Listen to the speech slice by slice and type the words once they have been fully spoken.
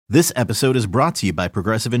This episode is brought to you by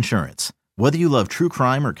Progressive Insurance. Whether you love true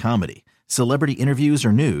crime or comedy, celebrity interviews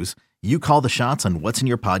or news, you call the shots on what's in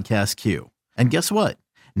your podcast queue. And guess what?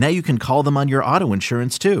 Now you can call them on your auto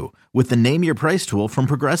insurance too with the Name Your Price tool from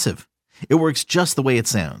Progressive. It works just the way it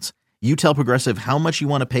sounds. You tell Progressive how much you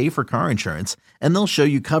want to pay for car insurance, and they'll show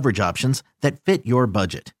you coverage options that fit your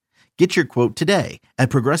budget. Get your quote today at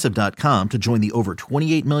Progressive.com to join the over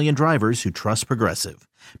 28 million drivers who trust Progressive.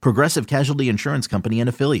 Progressive Casualty Insurance Company and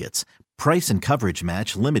Affiliates. Price and coverage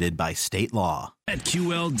match limited by state law.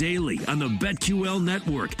 BetQL Daily on the BetQL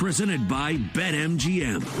Network, presented by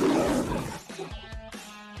BetMGM.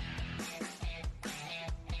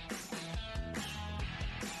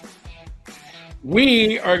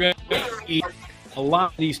 We are going to see a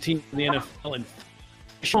lot of these teams in the NFL and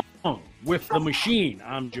with the machine.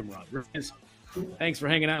 I'm Jim Rodriguez. Thanks for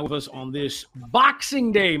hanging out with us on this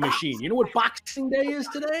Boxing Day machine. You know what Boxing Day is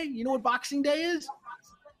today? You know what Boxing Day is?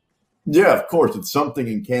 Yeah, of course. It's something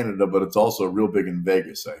in Canada, but it's also real big in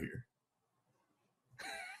Vegas, I hear.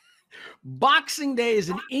 Boxing Day is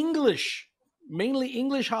an mainly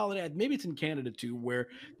English holiday. Maybe it's in Canada too, where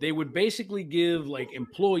they would basically give like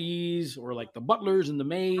employees or like the butlers and the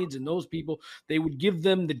maids and those people, they would give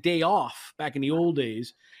them the day off back in the old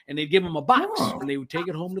days, and they'd give them a box and they would take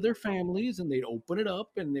it home to their families and they'd open it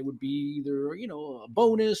up and they would be either, a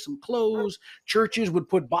bonus, some clothes. Churches would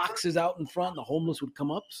put boxes out in front and the homeless would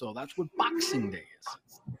come up. So that's what Boxing Day is.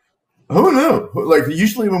 Who knew? Like,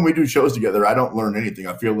 usually when we do shows together, I don't learn anything.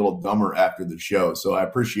 I feel a little dumber after the show. So I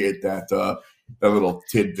appreciate that little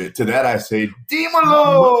tidbit. To that I say,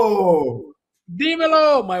 Dímelo!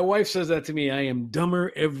 Dímelo! My wife says that to me. I am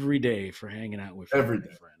dumber every day for hanging out with you, every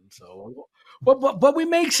day. Friend. So, but we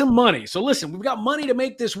make some money. So listen, we've got money to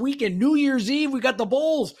make this weekend. New Year's Eve, we got the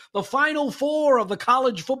Bowls, the Final Four of the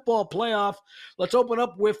college football playoff. Let's open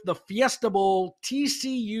up with the Fiesta Bowl,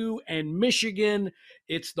 TCU and Michigan.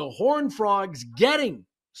 It's the Horned Frogs getting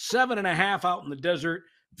 7.5 out in the desert,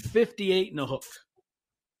 58 in the hook.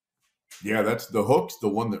 Yeah, that's the hook's the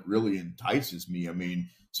one that really entices me. I mean,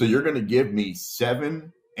 so you're going to give me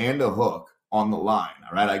 7 and a hook on the line,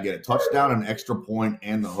 all right? I get a touchdown, an extra point,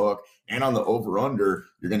 and the hook. And on the over-under,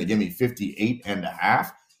 you're going to give me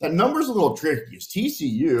 58.5. That number's a little tricky because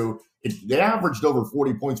TCU, they averaged over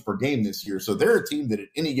 40 points per game this year. So they're a team that at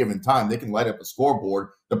any given time, they can light up a scoreboard.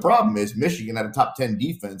 The problem is Michigan had a top 10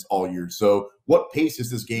 defense all year. So what pace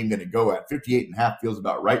is this game going to go at? 58.5 feels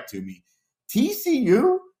about right to me.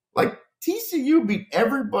 TCU beat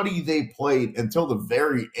everybody they played until the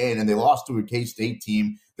very end, and they lost to a K-State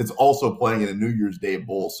team that's also playing in a New Year's Day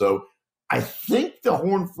Bowl. So I think the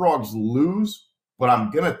Horned Frogs lose, but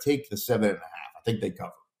I'm going to take the 7.5. I think they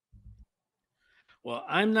cover. Well,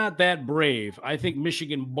 I'm not that brave. I think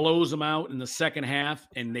Michigan blows them out in the second half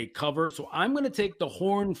and they cover. So I'm going to take the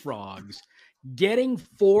Horned Frogs getting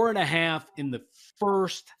 4.5 in the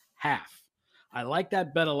first half. I like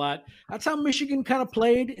that bet a lot. That's how Michigan kind of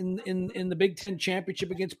played in the Big Ten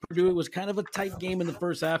championship against Purdue. It was kind of a tight game in the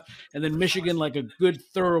first half, and then Michigan, like a good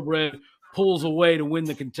thoroughbred, pulls away to win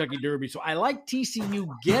the Kentucky Derby. So I like TCU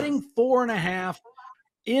getting 4.5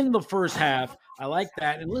 in the first half. I like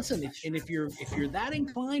that. And listen, if you're that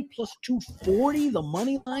inclined, plus 240, the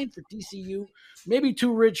money line for TCU, maybe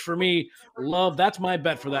too rich for me. Love, that's my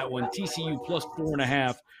bet for that one. TCU plus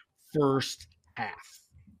 4.5 first half.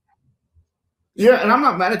 Yeah, and I'm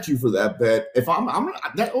not mad at you for that bet. If I'm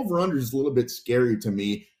that over-under is a little bit scary to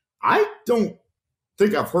me. I don't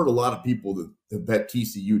think I've heard a lot of people that bet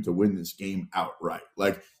TCU to win this game outright.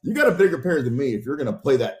 Like, you got a bigger pair than me if you're going to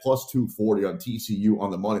play that plus 240 on TCU on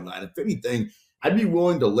the money line. If anything, I'd be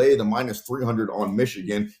willing to lay the minus 300 on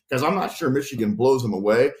Michigan because I'm not sure Michigan blows them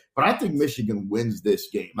away, but I think Michigan wins this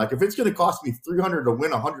game. Like, if it's going to cost me 300 to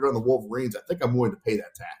win 100 on the Wolverines, I think I'm willing to pay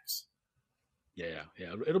that tax. Yeah.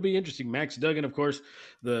 It'll be interesting. Max Duggan, of course,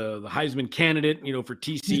 the Heisman candidate, for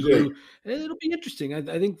TCU. It'll be interesting.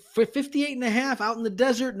 I think for 58.5 out in the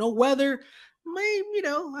desert, no weather,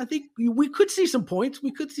 I think we could see some points.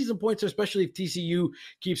 We could see some points, especially if TCU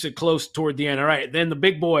keeps it close toward the end. All right, then the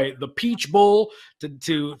big boy, the Peach Bowl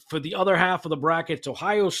for the other half of the brackets,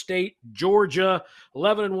 Ohio State, Georgia,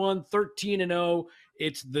 11-1, 13-0.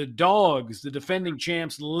 It's the Dogs, the defending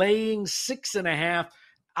champs, laying 6.5.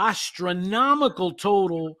 Astronomical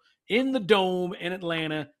total in the Dome in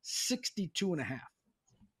Atlanta, 62.5.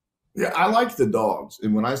 Yeah, I like the Dogs.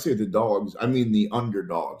 And when I say the Dogs, I mean the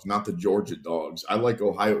underdogs, not the Georgia Dogs. I like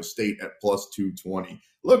Ohio State at plus 220.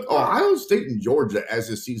 Look, Ohio State and Georgia, as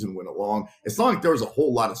this season went along, it's not like there was a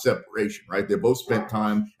whole lot of separation, right? They both spent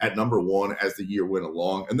time at number one as the year went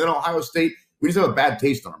along. And then Ohio State, we just have a bad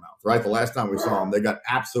taste in our mouth, right? The last time we saw them, they got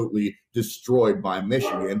absolutely destroyed by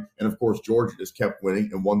Michigan. And, of course, Georgia just kept winning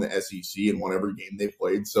and won the SEC and won every game they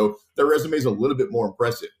played. So their resume is a little bit more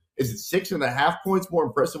impressive. Is it 6.5 points more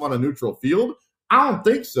impressive on a neutral field? I don't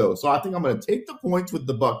think so. So I think I'm going to take the points with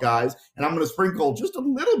the Buckeyes, and I'm going to sprinkle just a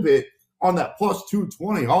little bit on that plus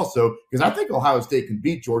 220 also, because I think Ohio State can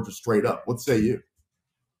beat Georgia straight up. What say you?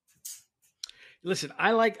 Listen, I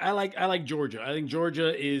like Georgia. I think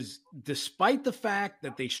Georgia is, despite the fact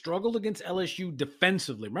that they struggled against LSU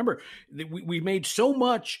defensively. Remember, we made so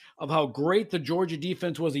much of how great the Georgia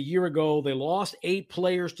defense was a year ago. They lost 8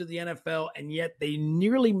 players to the NFL, and yet they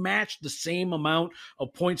nearly matched the same amount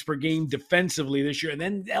of points per game defensively this year. And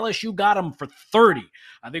then LSU got them for 30.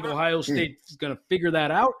 I think Ohio State is going to figure that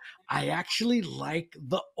out. I actually like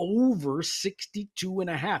the over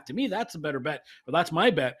 62.5. To me, that's a better bet. But that's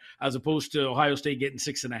my bet as opposed to Ohio State getting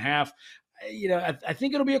 6.5. I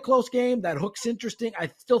think it'll be a close game. That hook's interesting. I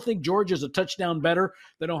still think Georgia's a touchdown better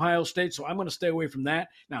than Ohio State, so I'm going to stay away from that.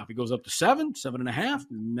 Now, if it goes up to 7.5,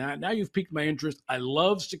 now you've piqued my interest. I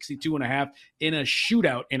love 62.5 in a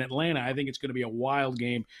shootout in Atlanta. I think it's going to be a wild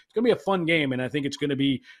game. It's going to be a fun game, and I think it's going to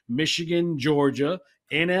be Michigan, Georgia,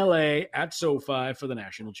 in LA at SoFi for the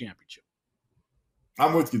national championship.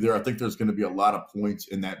 I'm with you there. I think there's going to be a lot of points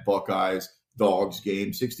in that Buckeyes Dogs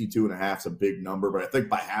game. 62.5 is a big number, but I think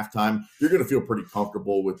by halftime, you're going to feel pretty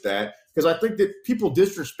comfortable with that, because I think that people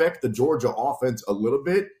disrespect the Georgia offense a little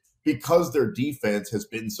bit because their defense has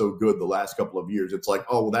been so good the last couple of years. It's like,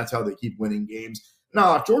 oh, well, that's how they keep winning games.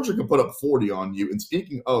 No, if Georgia can put up 40 on you, and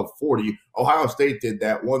speaking of 40, Ohio State did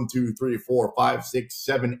that 1, 2, 3, 4, 5, 6,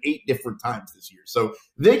 7, 8 different times this year. So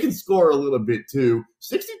they can score a little bit too.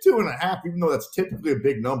 62.5, even though that's typically a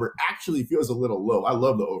big number, actually feels a little low. I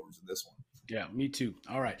love the overs in this one. Yeah, me too.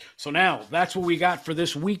 All right. So now that's what we got for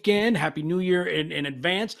this weekend. Happy New Year in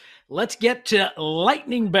advance. Let's get to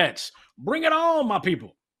lightning bets. Bring it on, my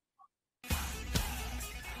people.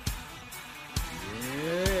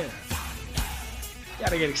 Got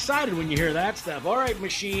to get excited when you hear that stuff. All right,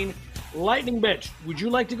 Machine, lightning bets. Would you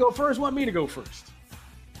like to go first? Want me to go first?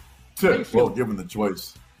 Well, given the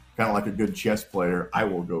choice, kind of like a good chess player, I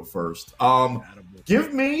will go first.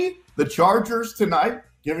 Give me the Chargers tonight,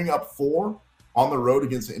 giving up 4 on the road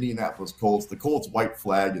against the Indianapolis Colts. The Colts white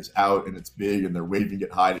flag is out, and it's big, and they're waving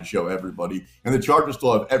it high to show everybody. And the Chargers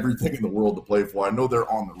still have everything in the world to play for. I know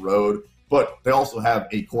they're on the road, but they also have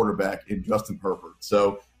a quarterback in Justin Herbert.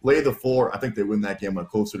 So lay the 4. I think they win that game on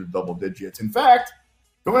closer to double digits. In fact,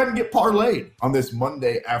 go ahead and get parlayed on this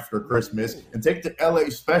Monday after Christmas and take the LA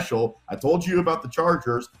special. I told you about the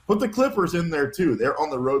Chargers. Put the Clippers in there too. They're on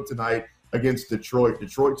the road tonight against Detroit.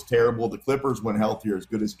 Detroit's terrible. The Clippers, when healthy, are as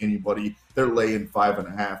good as anybody. They're laying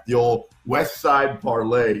 5.5. The old West Side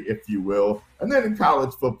parlay, if you will. And then in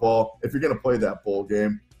college football, if you're going to play that bowl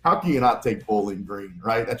game, how can you not take Bowling Green,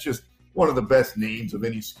 right? That's just one of the best names of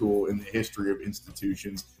any school in the history of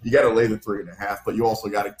institutions. You got to lay the 3.5, but you also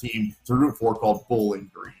got a team to root for called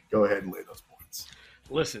Bowling Green. Go ahead and lay those points.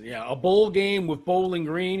 Listen, yeah, a bowl game with Bowling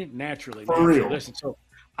Green, naturally. For real. Listen, so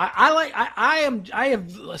I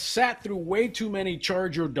have sat through way too many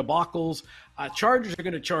Charger debacles. Chargers are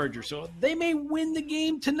going to Charger, so they may win the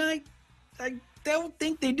game tonight. I don't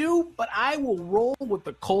think they do, but I will roll with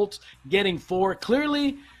the Colts getting 4.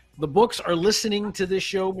 Clearly, the books are listening to this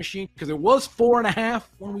show, Machine, because it was 4.5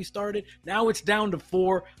 when we started. Now it's down to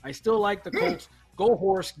 4. I still like the Colts. Go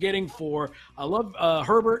Horse getting 4. I love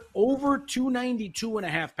Herbert over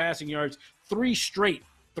 292.5 passing yards, 3 straight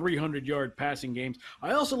 300-yard passing games.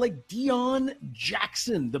 I also like Deion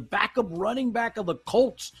Jackson, the backup running back of the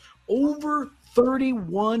Colts, over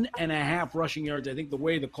 31.5 rushing yards. I think the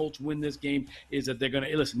way the Colts win this game is that they're going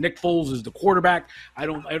to – listen, Nick Foles is the quarterback.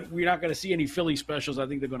 We're not going to see any Philly specials. I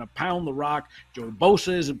think they're going to pound the rock. Joe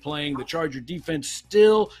Bosa isn't playing. The Charger defense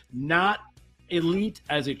still not elite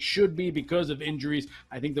as it should be because of injuries.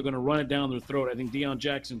 I think they're going to run it down their throat. I think Deion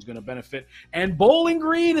Jackson's going to benefit. And Bowling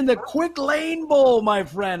Green in the Quick Lane Bowl, my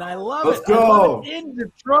friend. I love it. Let's go. I love it. In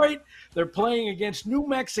Detroit, they're playing against New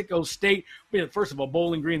Mexico State. First of all,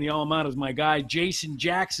 Bowling Green, the alma mater, is my guy. Jason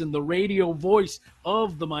Jackson, the radio voice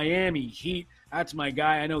of the Miami Heat. That's my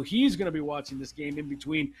guy. I know he's going to be watching this game in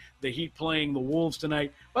between the Heat playing the Wolves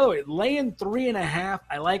tonight. By the way, laying 3.5,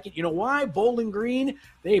 I like it. You know why? Bowling Green,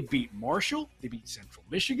 they beat Marshall. They beat Central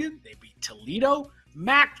Michigan. They beat Toledo.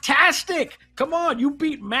 Mac-tastic. Come on, you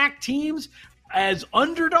beat Mac teams as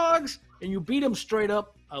underdogs, and you beat them straight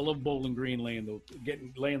up. I love Bowling Green laying the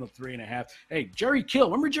 3.5. Hey, Jerry Kill.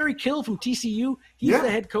 Remember Jerry Kill from TCU? He's the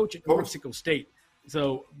head coach at New Mexico State.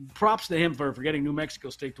 So props to him for getting New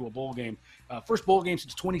Mexico State to a bowl game. First bowl game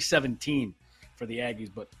since 2017 for the Aggies,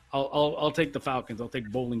 but I'll take the Falcons. I'll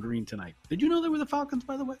take Bowling Green tonight. Did you know they were the Falcons,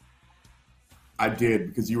 by the way? I did,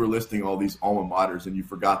 because you were listing all these alma maters and you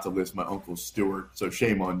forgot to list my Uncle Stewart. So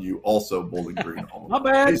shame on you. Also Bowling Green alma My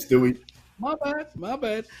mater. bad. Hey, Stewie. My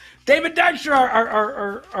bad. David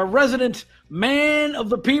Dykstra, our resident man of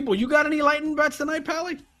the people. You got any lightning bets tonight,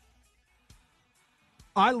 Pally?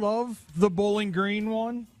 I love the Bowling Green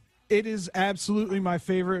one. It is absolutely my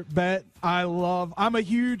favorite bet. I'm a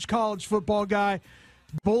huge college football guy.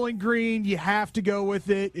 Bowling Green, you have to go with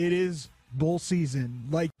it. It is bowl season.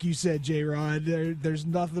 Like you said, J-Rod, there's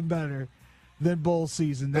nothing better than bowl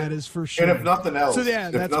season. That is for sure. And if nothing else,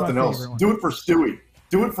 do it for Stewie.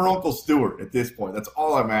 Do it for Uncle Stewart at this point. That's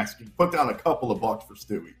all I'm asking. Put down a couple of bucks for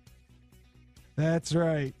Stewie. That's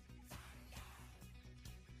right.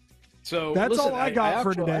 So that's all I got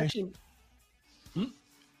for today.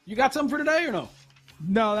 You got something for today or no?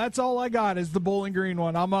 No, that's all I got is the Bowling Green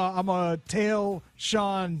one. I'm a tail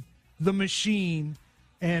Sean the Machine,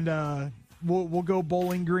 and we'll go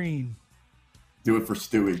Bowling Green. Do it for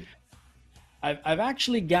Stewie. I've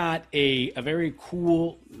actually got a very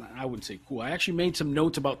cool, I wouldn't say cool. I actually made some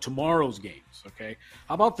notes about tomorrow's games, okay?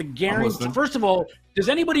 How about the guaranteed? First of all, does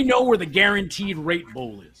anybody know where the guaranteed rate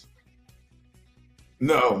bowl is?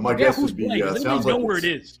 No, my guess would be sounds like where it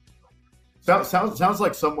is. Sounds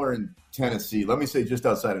like somewhere in Tennessee. Let me say just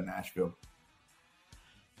outside of Nashville.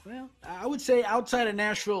 Well, I would say outside of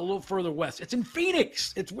Nashville, a little further west. It's in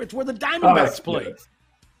Phoenix. It's where the Diamondbacks play. Good.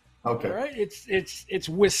 Okay. All right. It's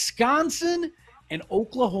Wisconsin and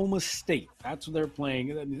Oklahoma State. That's what they're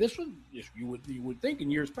playing. I mean, this one you would think in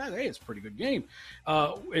years past, hey, it's a pretty good game.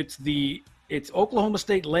 It's Oklahoma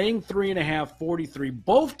State laying 3.5, 43.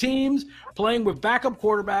 Both teams playing with backup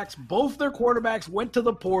quarterbacks. Both their quarterbacks went to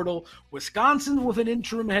the portal. Wisconsin with an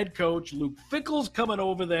interim head coach. Luke Fickell's coming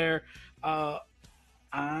over there. I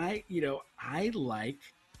like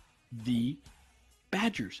the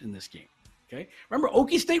Badgers in this game. Okay. Remember,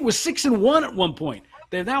 Okie State was 6-1 at one point.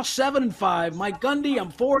 They're now 7-5. Mike Gundy,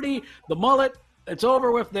 I'm 40. The mullet, it's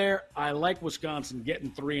over with there. I like Wisconsin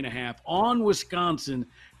getting 3.5 on Wisconsin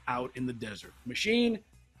out in the desert. Machine,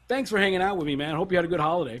 thanks for hanging out with me, man. Hope you had a good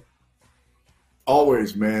holiday.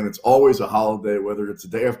 Always, man. It's always a holiday, whether it's the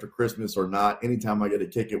day after Christmas or not. Anytime I get to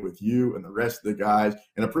kick it with you and the rest of the guys,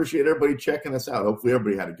 and appreciate everybody checking us out. Hopefully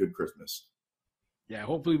everybody had a good Christmas. Yeah,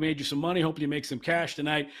 hopefully we made you some money. Hopefully you make some cash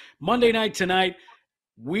tonight. Monday night tonight.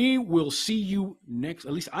 We will see you next.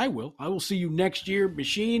 At least I will. I will see you next year.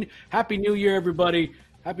 Machine, Happy New Year, everybody.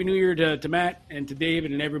 Happy New Year to Matt and to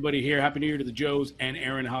David and everybody here. Happy New Year to the Joes and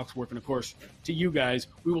Aaron Hawksworth, and, of course, to you guys.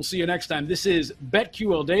 We will see you next time. This is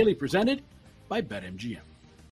BetQL Daily presented by BetMGM.